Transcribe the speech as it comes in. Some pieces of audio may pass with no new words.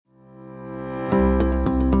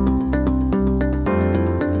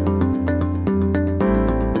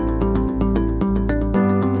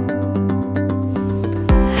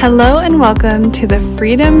Hello and welcome to the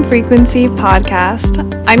Freedom Frequency Podcast.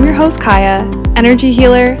 I'm your host, Kaya, energy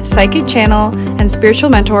healer, psychic channel, and spiritual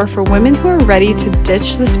mentor for women who are ready to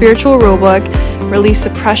ditch the spiritual rulebook, release the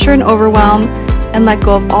pressure and overwhelm, and let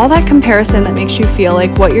go of all that comparison that makes you feel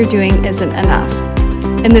like what you're doing isn't enough.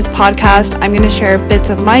 In this podcast, I'm going to share bits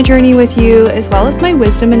of my journey with you, as well as my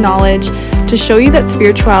wisdom and knowledge to show you that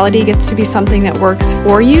spirituality gets to be something that works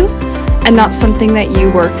for you and not something that you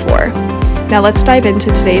work for. Now let's dive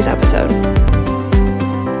into today's episode.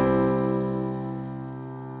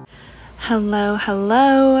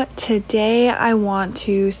 Hello. Today I want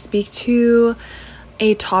to speak to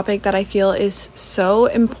a topic that I feel is so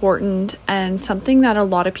important and something that a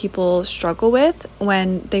lot of people struggle with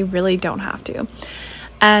when they really don't have to.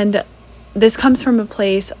 And this comes from a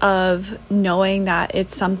place of knowing that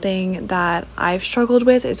it's something that I've struggled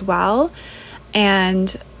with as well,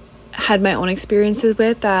 and had my own experiences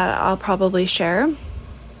with that I'll probably share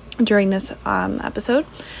during this episode.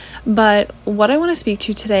 But what I want to speak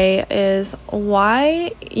to today is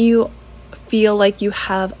why you feel like you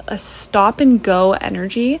have a stop and go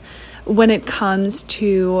energy when it comes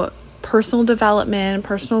to personal development,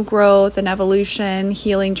 personal growth and evolution,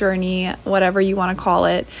 healing journey, whatever you want to call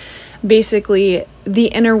it. Basically, the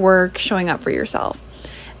inner work, showing up for yourself.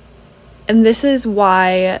 And this is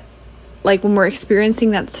why, like, when we're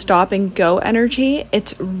experiencing that stop and go energy,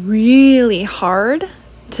 it's really hard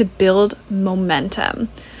to build momentum,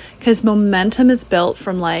 because momentum is built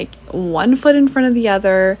from like one foot in front of the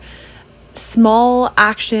other, small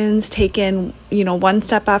actions taken, one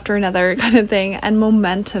step after another kind of thing, and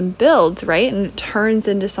momentum builds, right? And it turns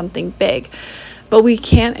into something big. But we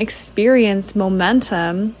can't experience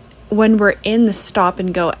momentum when we're in the stop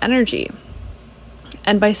and go energy.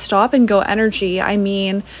 And by stop and go energy, I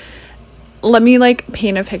mean, let me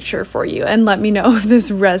paint a picture for you and let me know if this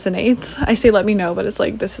resonates. I say let me know, but it's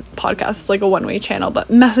like this podcast is like a one-way channel, but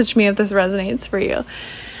message me if this resonates for you.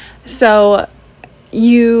 So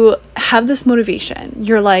you have this motivation.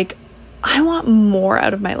 You're like, I want more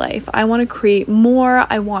out of my life. I want to create more.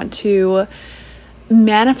 I want to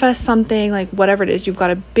manifest something, like whatever it is. You've got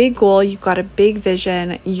a big goal. You've got a big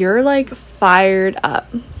vision. You're like fired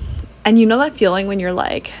up. And you know that feeling when you're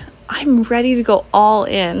like, I'm ready to go all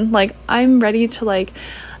in. Like, I'm ready to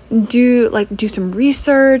do some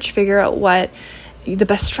research, figure out what the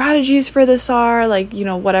best strategies for this are,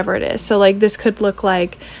 whatever it is. So this could look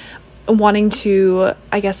like wanting to,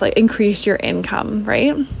 increase your income,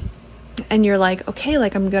 right? And you're like, okay,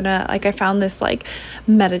 I'm gonna, I found this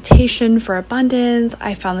meditation for abundance.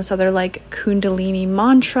 I found this other Kundalini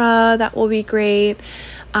mantra that will be great.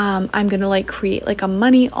 I'm gonna create a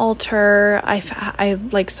money altar.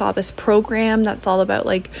 I saw this program that's all about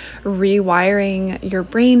rewiring your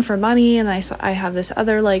brain for money, and I have this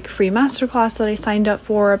other free masterclass that I signed up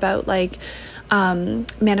for about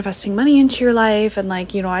manifesting money into your life, and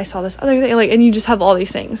I saw this other thing, and you just have all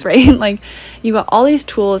these things, right? You got all these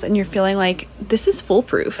tools and you're feeling like this is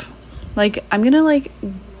foolproof. I'm gonna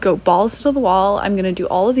go balls to the wall. I'm gonna do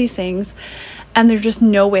all of these things and there's just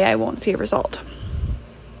no way I won't see a result.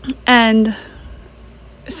 And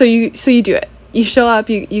so you do it. You show up,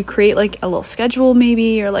 you create a little schedule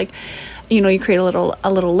maybe, or you create a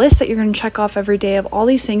little list that you're going to check off every day of all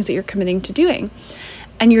these things that you're committing to doing.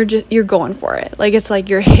 And you're going for it. It's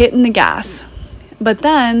you're hitting the gas. But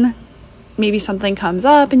then maybe something comes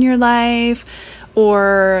up in your life,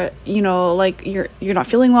 or you're not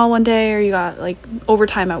feeling well one day, or you got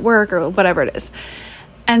overtime at work, or whatever it is.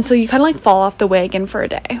 And so you kind of fall off the wagon for a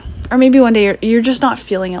day. Or maybe one day you're just not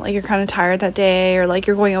feeling it. You're kind of tired that day, or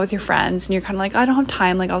you're going out with your friends and you're kind of I don't have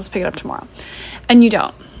time. I'll just pick it up tomorrow. And you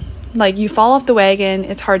don't. You fall off the wagon.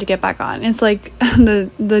 It's hard to get back on. It's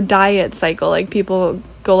the diet cycle. People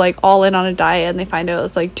go all in on a diet and they find out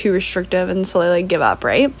it's too restrictive, and so they give up,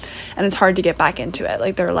 right? And it's hard to get back into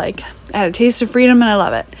it. They're I had a taste of freedom and I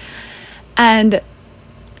love it. And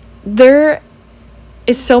there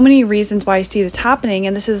is so many reasons why I see this happening,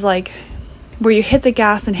 and this is where you hit the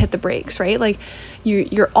gas and hit the brakes, right?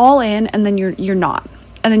 You're all in, and then you're not,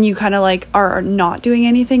 and then you kind of are not doing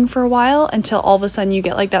anything for a while until all of a sudden you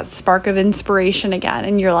get that spark of inspiration again,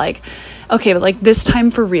 and you're okay, but this time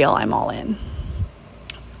for real, I'm all in.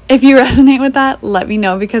 If you resonate with that, let me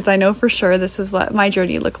know, because I know for sure this is what my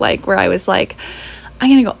journey looked like, where I was I'm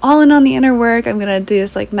going to go all in on the inner work. I'm going to do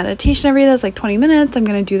this meditation every day. That's 20 minutes. I'm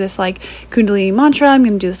going to do this Kundalini mantra. I'm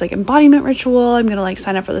going to do this embodiment ritual. I'm going to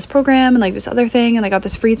sign up for this program and this other thing. And I got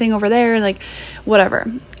this free thing over there and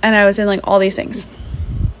whatever. And I was in all these things.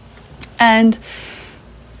 And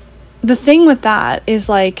the thing with that is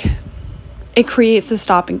it creates a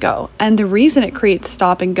stop and go. And the reason it creates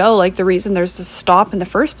stop and go, like the reason there's a stop in the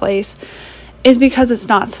first place, is because it's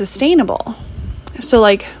not sustainable. So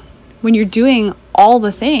like when you're doing all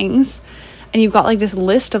the things and you've got like this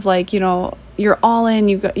list of like, you're all in,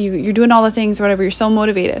 you're doing all the things or whatever, you're so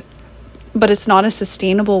motivated, but it's not a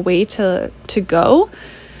sustainable way to go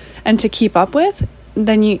and to keep up with,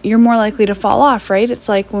 then you're more likely to fall off, right? It's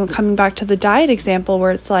like when coming back to the diet example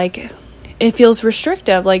where it's like, it feels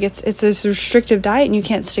restrictive, like it's this restrictive diet and you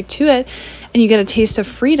can't stick to it, and you get a taste of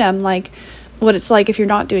freedom, like what it's like if you're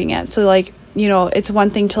not doing it. So like, it's one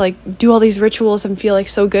thing to like do all these rituals and feel like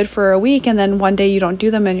so good for a week, and then one day you don't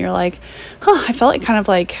do them and you're like, I felt like kind of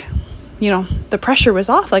like, the pressure was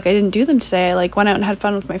off, like I didn't do them today, I like went out and had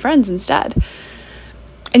fun with my friends instead.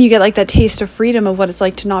 And you get like that taste of freedom of what it's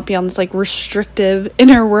like to not be on this like restrictive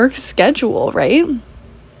inner work schedule, right?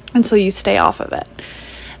 And so you stay off of it.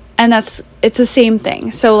 And it's the same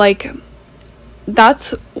thing. So like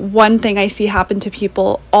that's one thing I see happen to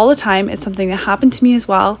people all the time. It's something that happened to me as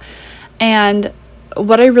well. And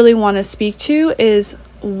what I really want to speak to is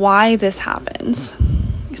why this happens.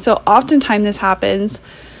 So oftentimes this happens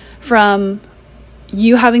from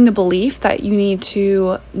you having the belief that you need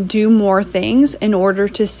to do more things in order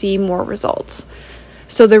to see more results.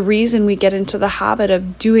 So the reason we get into the habit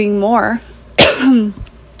of doing more,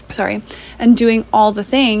 and doing all the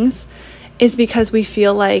things is because we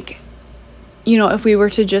feel like, if we were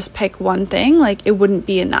to just pick one thing, like it wouldn't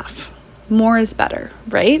be enough. More is better,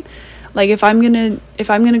 right? Like if I'm going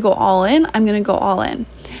to go all in, I'm going to go all in.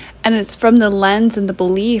 And it's from the lens and the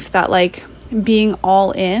belief that like being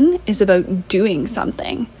all in is about doing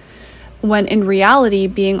something. When in reality,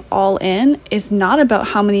 being all in is not about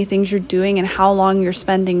how many things you're doing and how long you're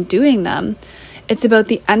spending doing them. It's about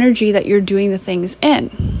the energy that you're doing the things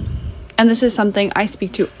in. And this is something I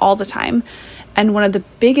speak to all the time. And one of the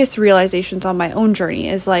biggest realizations on my own journey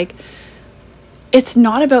is like, it's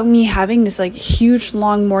not about me having this like huge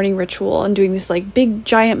long morning ritual and doing this like big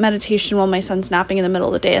giant meditation while my son's napping in the middle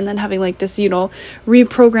of the day, and then having like this,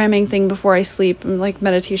 reprogramming thing before I sleep and like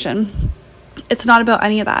meditation. It's not about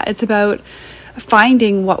any of that. It's about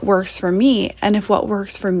finding what works for me. And if what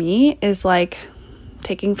works for me is like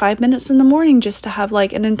taking 5 minutes in the morning just to have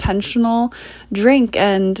like an intentional drink,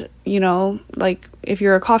 and like if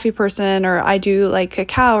you're a coffee person, or I do like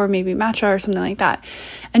cacao or maybe matcha or something like that,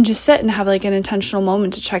 and just sit and have like an intentional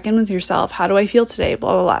moment to check in with yourself. How do I feel today?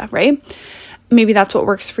 Blah, blah, blah, right? Maybe that's what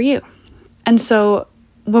works for you. And so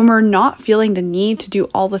when we're not feeling the need to do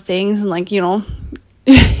all the things and like,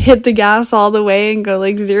 hit the gas all the way and go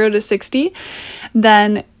like 0 to 60,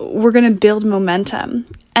 then we're going to build momentum.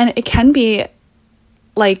 And it can be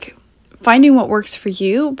like finding what works for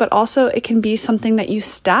you, but also it can be something that you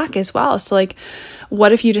stack as well. So like,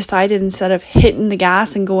 what if you decided instead of hitting the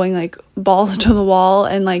gas and going like balls to the wall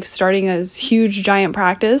and like starting a huge giant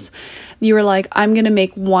practice, you were like, I'm going to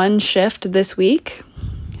make one shift this week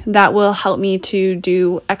that will help me to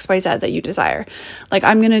do XYZ that you desire. Like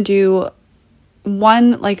I'm going to do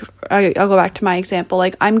one, like I'll go back to my example,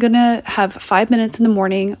 like I'm gonna have 5 minutes in the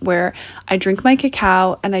morning where I drink my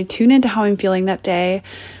cacao and I tune into how I'm feeling that day.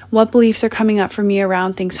 What beliefs are coming up for me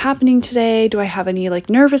around things happening today? Do I have any like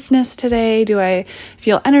nervousness today? Do I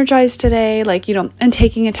feel energized today? Like, and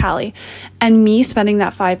taking a tally. And me spending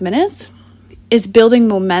that 5 minutes is building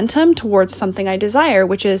momentum towards something I desire,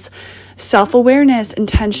 which is self-awareness,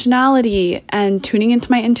 intentionality, and tuning into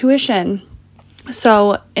my intuition.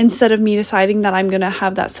 So instead of me deciding that I'm going to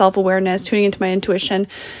have that self-awareness, tuning into my intuition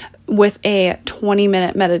with a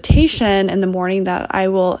 20-minute meditation in the morning that I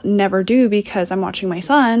will never do because I'm watching my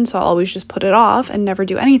son, so I'll always just put it off and never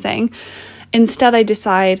do anything. Instead, I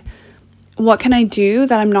decide, what can I do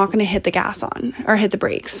that I'm not going to hit the gas on or hit the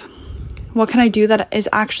brakes? What can I do that is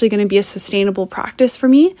actually going to be a sustainable practice for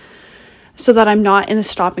me so that I'm not in the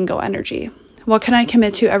stop and go energy? What can I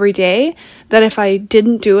commit to every day that if I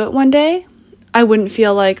didn't do it one day, I wouldn't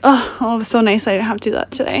feel like, it was so nice I didn't have to do that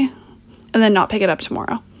today, and then not pick it up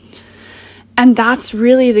tomorrow. And that's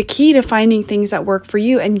really the key to finding things that work for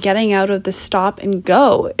you and getting out of the stop and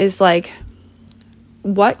go is like,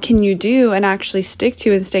 what can you do and actually stick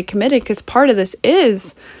to and stay committed? Because part of this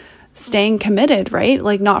is staying committed, right?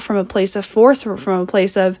 Like not from a place of force, but from a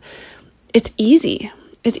place of it's easy.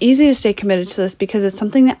 It's easy to stay committed to this because it's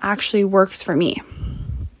something that actually works for me.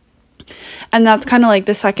 And that's kind of like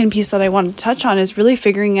the second piece that I want to touch on is really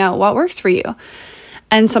figuring out what works for you.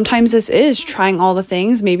 And sometimes this is trying all the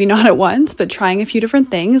things, maybe not at once, but trying a few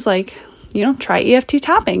different things like, try EFT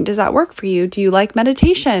tapping. Does that work for you? Do you like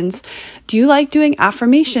meditations? Do you like doing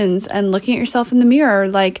affirmations and looking at yourself in the mirror?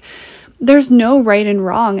 Like, there's no right and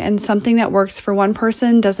wrong, and something that works for one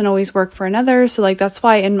person doesn't always work for another. So like that's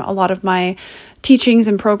why in a lot of my teachings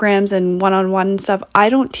and programs and one-on-one stuff, I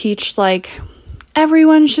don't teach like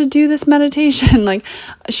everyone should do this meditation. Like,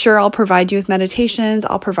 sure, I'll provide you with meditations,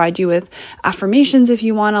 I'll provide you with affirmations if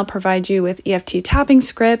you want, I'll provide you with EFT tapping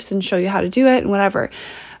scripts and show you how to do it and whatever.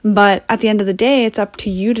 But at the end of the day, it's up to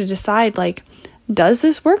you to decide, like, does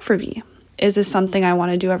this work for me? Is this something I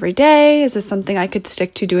want to do every day? Is this something I could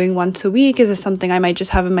stick to doing once a week? Is this something I might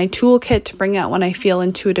just have in my toolkit to bring out when I feel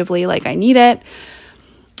intuitively like I need it?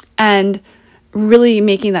 And really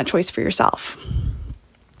making that choice for yourself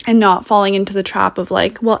and not falling into the trap of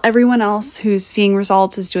like, well, everyone else who's seeing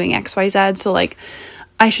results is doing XYZ, so like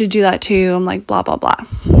I should do that too. I'm like, blah, blah, blah.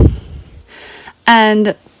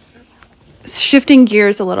 And shifting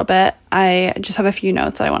gears a little bit, I just have a few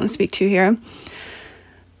notes that I want to speak to here.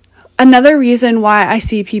 Another reason why I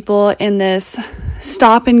see people in this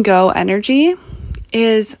stop and go energy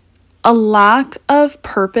is a lack of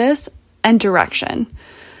purpose and direction.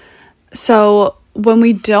 So when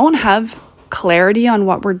we don't have clarity on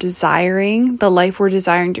what we're desiring, the life we're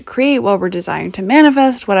desiring to create, what we're desiring to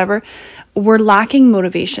manifest, whatever, we're lacking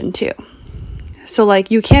motivation too. So like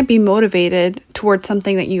you can't be motivated towards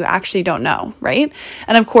something that you actually don't know, right?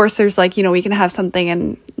 And of course there's like, we can have something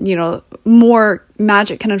and, more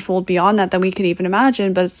magic can unfold beyond that than we could even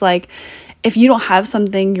imagine. But it's like, if you don't have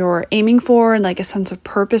something you're aiming for and like a sense of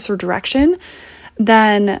purpose or direction,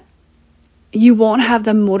 then you won't have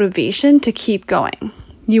the motivation to keep going.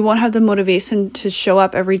 You won't have the motivation to show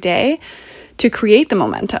up every day to create the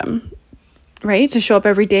momentum, right? To show up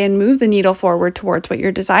every day and move the needle forward towards what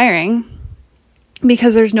you're desiring,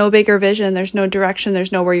 because there's no bigger vision, there's no direction,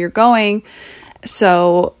 there's nowhere you're going.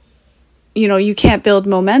 So, you can't build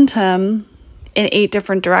momentum in 8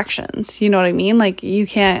 different directions. You know what I mean? Like you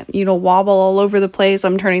can't, wobble all over the place.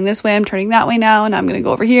 I'm turning this way, I'm turning that way now, and I'm going to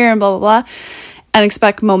go over here and blah, blah, blah, and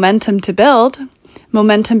expect momentum to build.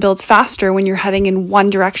 Momentum builds faster when you're heading in one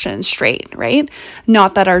direction straight, right?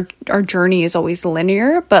 Not that our journey is always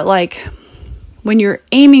linear, but like when you're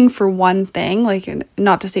aiming for one thing, like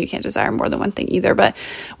not to say you can't desire more than one thing either, but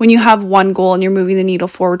when you have one goal and you're moving the needle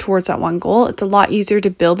forward towards that one goal, it's a lot easier to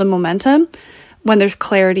build the momentum when there's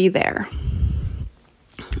clarity there.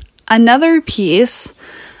 Another piece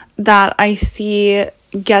that I see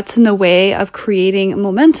gets in the way of creating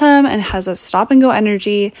momentum and has a stop and go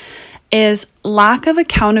energy is lack of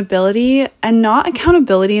accountability, and not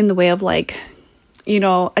accountability in the way of like,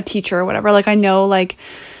 a teacher or whatever. Like I know like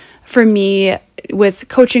for me with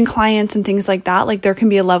coaching clients and things like that, like there can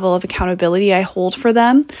be a level of accountability I hold for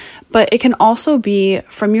them, but it can also be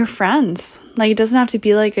from your friends. Like it doesn't have to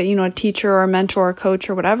be like a teacher or a mentor or coach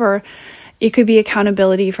or whatever. It could be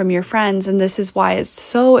accountability from your friends. And this is why it's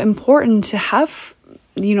so important to have,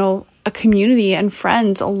 a community and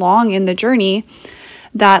friends along in the journey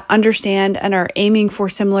that understand and are aiming for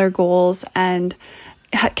similar goals and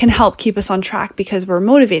can help keep us on track, because we're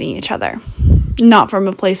motivating each other, not from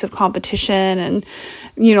a place of competition and,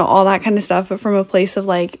 all that kind of stuff, but from a place of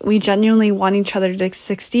like, we genuinely want each other to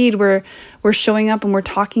succeed. We're showing up and we're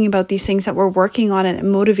talking about these things that we're working on, and it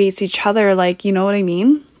motivates each other. Like, you know what I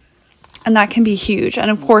mean? And that can be huge.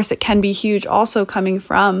 And of course it can be huge also coming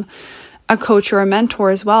from a coach or a mentor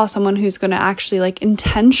as well, someone who's going to actually like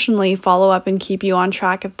intentionally follow up and keep you on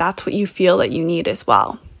track if that's what you feel that you need as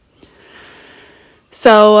well.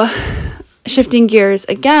 So shifting gears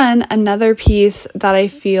again, another piece that I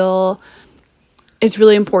feel is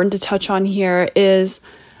really important to touch on here is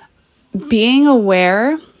being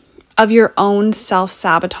aware of your own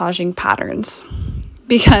self-sabotaging patterns,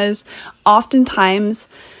 because oftentimes,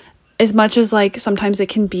 as much as like sometimes it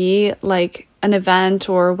can be like an event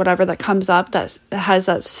or whatever that comes up that has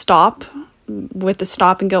that stop with the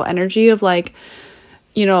stop and go energy of like,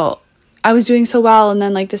 I was doing so well and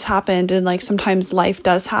then like this happened, and like sometimes life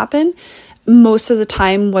does happen. Most of the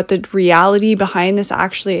time what the reality behind this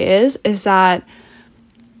actually is that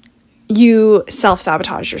you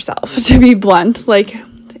self-sabotage yourself, to be blunt. Like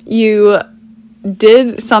you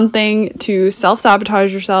did something to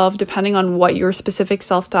self-sabotage yourself, depending on what your specific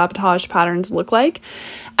self-sabotage patterns look like.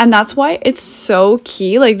 And that's why it's so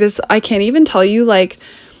key. Like this, I can't even tell you, like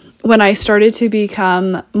when I started to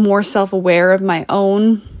become more self-aware of my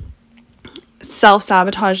own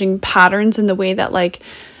self-sabotaging patterns in the way that like,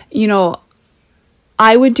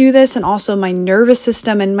 I would do this, and also my nervous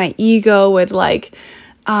system and my ego would like,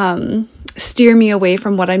 steer me away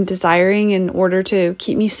from what I'm desiring in order to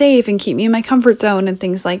keep me safe and keep me in my comfort zone and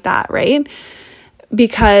things like that, right?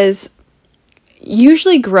 Because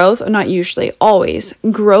always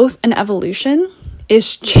growth and evolution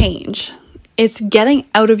is change. It's getting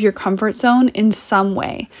out of your comfort zone in some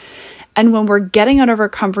way. And when we're getting out of our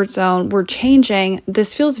comfort zone, we're changing.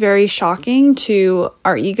 This feels very shocking to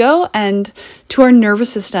our ego and to our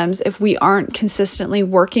nervous systems if we aren't consistently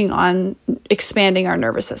working on expanding our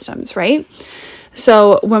nervous systems, right?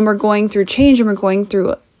 So when we're going through change and we're going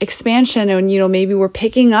through expansion and, maybe we're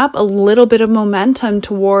picking up a little bit of momentum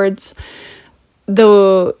towards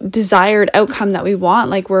the desired outcome that we want,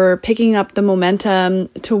 like we're picking up the momentum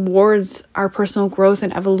towards our personal growth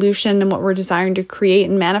and evolution and what we're desiring to create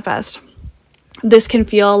and manifest. This can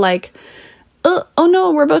feel like, oh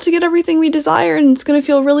no, we're about to get everything we desire and it's going to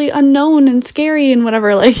feel really unknown and scary and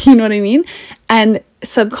whatever, like, you know what I mean? And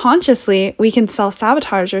subconsciously, we can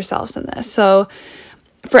self-sabotage ourselves in this. So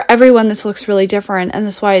for everyone, this looks really different. And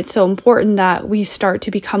that's why it's so important that we start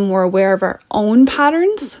to become more aware of our own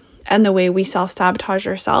patterns and the way we self-sabotage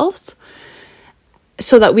ourselves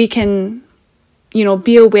so that we can,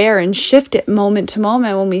 be aware and shift it moment to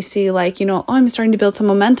moment when we see like, I'm starting to build some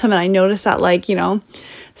momentum. And I notice that like,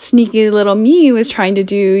 sneaky little me was trying to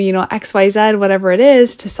do, XYZ, whatever it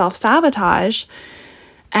is, to self-sabotage.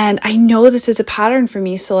 And I know this is a pattern for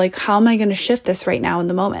me. So like, how am I going to shift this right now in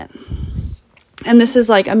the moment? And this is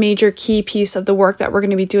like a major key piece of the work that we're going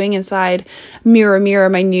to be doing inside Mirror Mirror,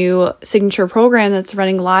 my new signature program that's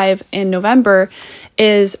running live in November,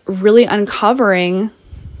 is really uncovering,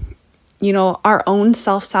 our own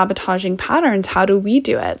self-sabotaging patterns. How do we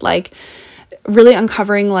do it? Like really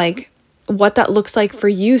uncovering like what that looks like for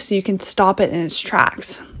you so you can stop it in its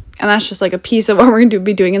tracks. And that's just like a piece of what we're going to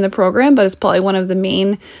be doing in the program, but it's probably one of the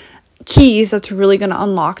main keys that's really going to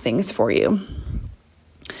unlock things for you.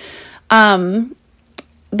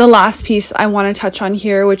 The last piece I want to touch on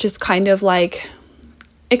here, which is kind of like,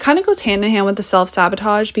 it kind of goes hand in hand with the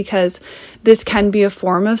self-sabotage because this can be a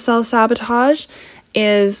form of self-sabotage,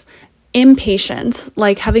 is impatience,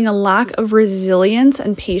 like having a lack of resilience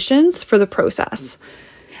and patience for the process.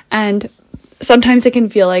 And sometimes it can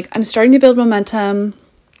feel like I'm starting to build momentum.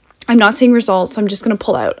 I'm not seeing results. So I'm just going to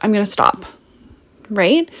pull out. I'm going to stop.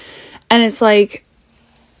 Right. And it's like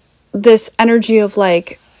this energy of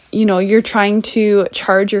like, you're trying to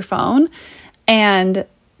charge your phone and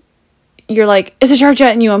you're like, is it charged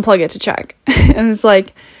yet? And you unplug it to check. And it's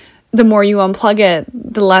like, the more you unplug it,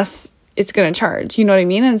 the less it's going to charge. You know what I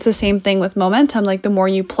mean? And it's the same thing with momentum. Like the more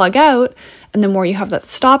you plug out and the more you have that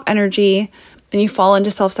stop energy and you fall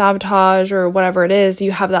into self-sabotage or whatever it is,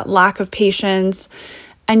 you have that lack of patience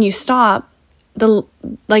and you stop,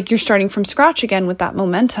 you're starting from scratch again with that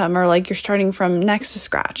momentum, or like you're starting from next to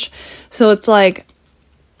scratch. So it's like,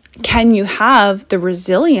 can you have the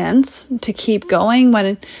resilience to keep going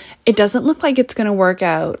when it doesn't look like it's going to work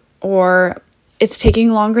out or it's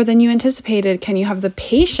taking longer than you anticipated? Can you have the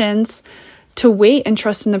patience to wait and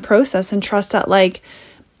trust in the process and trust that like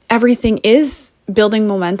everything is building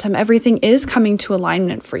momentum, everything is coming to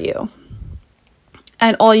alignment for you?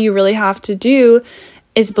 And all you really have to do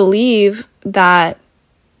is believe that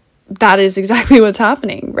that is exactly what's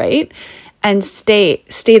happening, right? And stay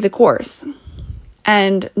the course.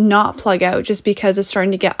 And not plug out just because it's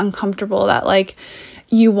starting to get uncomfortable that like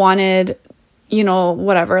you wanted,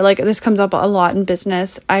 whatever. Like this comes up a lot in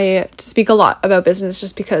business. I speak a lot about business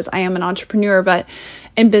just because I am an entrepreneur, but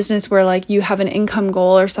in business where like you have an income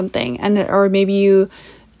goal or something or maybe you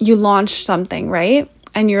launch something, right?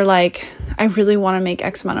 And you're like, I really want to make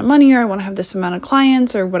X amount of money, or I want to have this amount of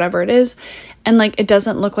clients, or whatever it is. And like, it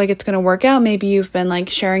doesn't look like it's going to work out. Maybe you've been like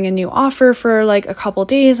sharing a new offer for like a couple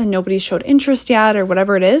days and nobody showed interest yet, or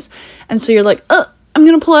whatever it is. And so you're like, I'm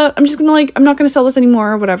going to pull out. I'm just going to like, I'm not going to sell this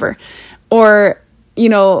anymore, or whatever. Or,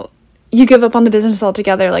 you give up on the business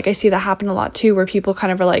altogether. Like I see that happen a lot too, where people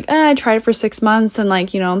kind of are like, I tried it for 6 months and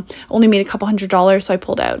like, only made a couple $100s. So I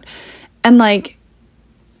pulled out. And like,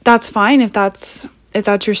 that's fine if that's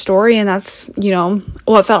your story and that's,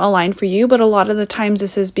 what felt aligned for you. But a lot of the times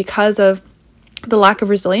this is because of the lack of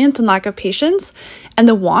resilience and lack of patience and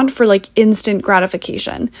the want for like instant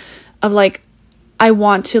gratification of like, I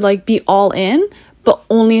want to like be all in, but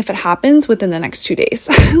only if it happens within the next 2 days.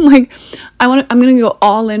 Like I'm going to go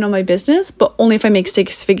all in on my business, but only if I make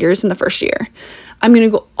 6 figures in the first year. I'm going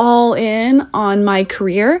to go all in on my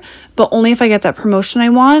career, but only if I get that promotion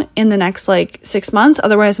I want in the next like 6 months.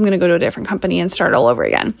 Otherwise, I'm going to go to a different company and start all over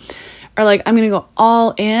again. Or like, I'm going to go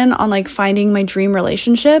all in on like finding my dream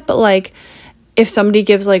relationship. But like, if somebody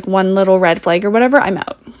gives like one little red flag or whatever, I'm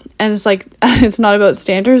out. And it's like, it's not about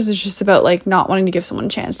standards. It's just about like not wanting to give someone a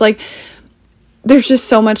chance. Like there's just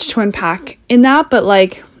so much to unpack in that. But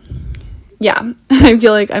like, yeah, I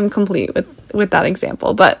feel like I'm complete with that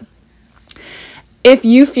example. But if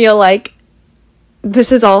you feel like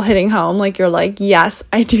this is all hitting home. Like, you're like, yes,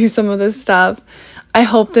 I do some of this stuff. I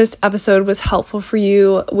hope this episode was helpful for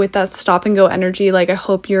you with that stop and go energy. Like, I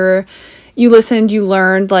hope you listened, you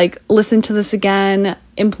learned, like, listen to this again,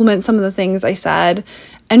 implement some of the things I said.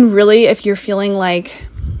 And really, if you're feeling like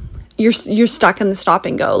you're stuck in the stop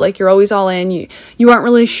and go, like, you're always all in, you aren't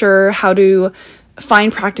really sure how to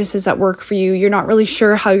find practices that work for you, you're not really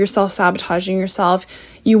sure how you're self-sabotaging yourself,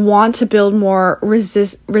 you want to build more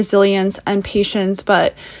resilience and patience,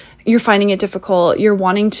 but you're finding it difficult, you're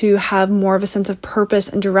wanting to have more of a sense of purpose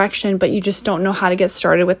and direction, but you just don't know how to get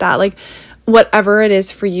started with that. Like, whatever it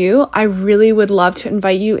is for you, I really would love to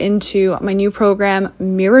invite you into my new program,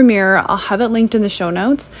 Mirror Mirror. I'll have it linked in the show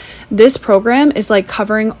notes. This program is like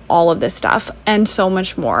covering all of this stuff and so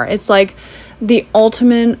much more. It's like the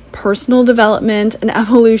ultimate personal development and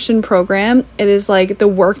evolution program. It is like the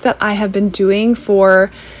work that I have been doing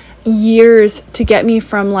for years to get me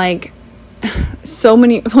from like so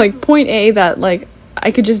many, like point A that like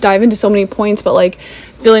I could just dive into so many points, but like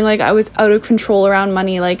feeling like I was out of control around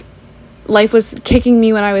money, like life was kicking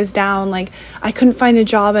me when I was down, like I couldn't find a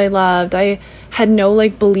job I loved, I had no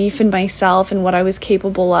like belief in myself and what I was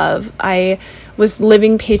capable of, I was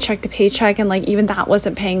living paycheck to paycheck, and like even that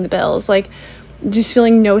wasn't paying the bills, like just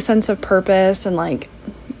feeling no sense of purpose, and like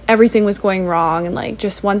everything was going wrong, and like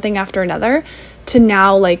just one thing after another, to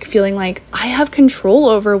now like feeling like I have control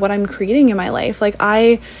over what I'm creating in my life. Like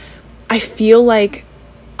I feel like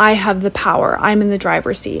I have the power, I'm in the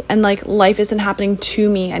driver's seat, and like life isn't happening to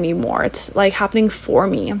me anymore, it's like happening for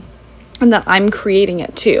me, and that I'm creating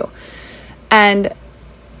it too. And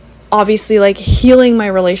obviously like healing my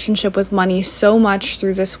relationship with money so much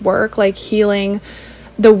through this work, like healing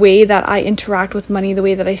the way that I interact with money, the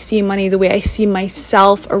way that I see money, the way I see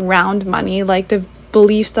myself around money, like the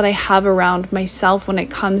beliefs that I have around myself when it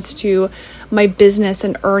comes to my business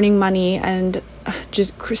and earning money and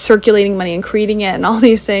just circulating money and creating it and all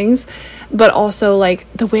these things. But also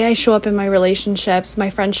like the way I show up in my relationships, my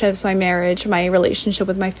friendships, my marriage, my relationship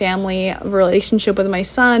with my family, relationship with my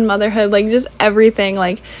son, motherhood, like just everything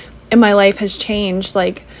like in my life has changed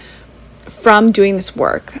like from doing this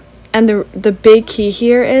work. And the big key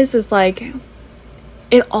here is like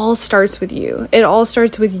it all starts with you. It all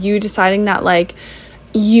starts with you deciding that like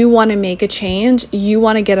you want to make a change, you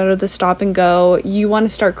want to get out of the stop and go, you want to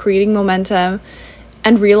start creating momentum,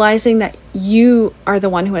 and realizing that you are the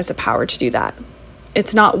one who has the power to do that.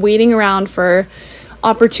 It's not waiting around for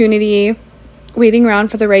opportunity, waiting around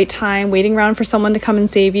for the right time, waiting around for someone to come and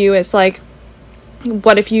save you. It's like,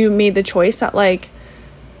 what if you made the choice that like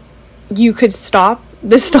you could stop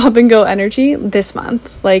this stop and go energy this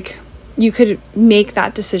month? Like you could make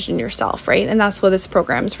that decision yourself, right? And that's what this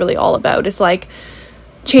program is really all about. It's like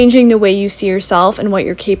changing the way you see yourself and what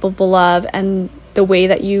you're capable of, and the way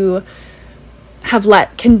that you have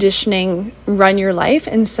let conditioning run your life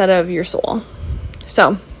instead of your soul.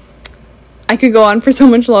 So I could go on for so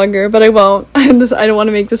much longer, but I won't. I don't want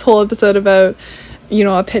to make this whole episode about,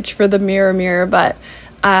 a pitch for the Mirror Mirror, but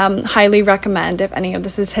highly recommend if any of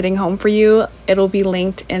this is hitting home for you. It'll be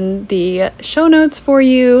linked in the show notes for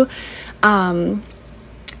you. And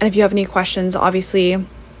if you have any questions, obviously,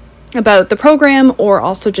 about the program or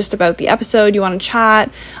also just about the episode, you want to chat,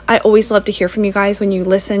 I always love to hear from you guys when you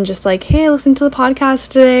listen, just like, hey, I listened to the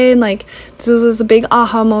podcast today, and like this was a big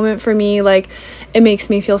aha moment for me. Like it makes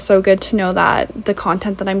me feel so good to know that the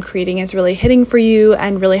content that I'm creating is really hitting for you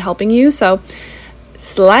and really helping you. So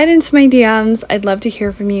slide into my DMs. I'd love to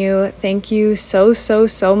hear from you. Thank you so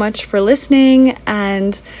much for listening,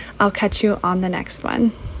 and I'll catch you on the next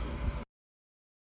one.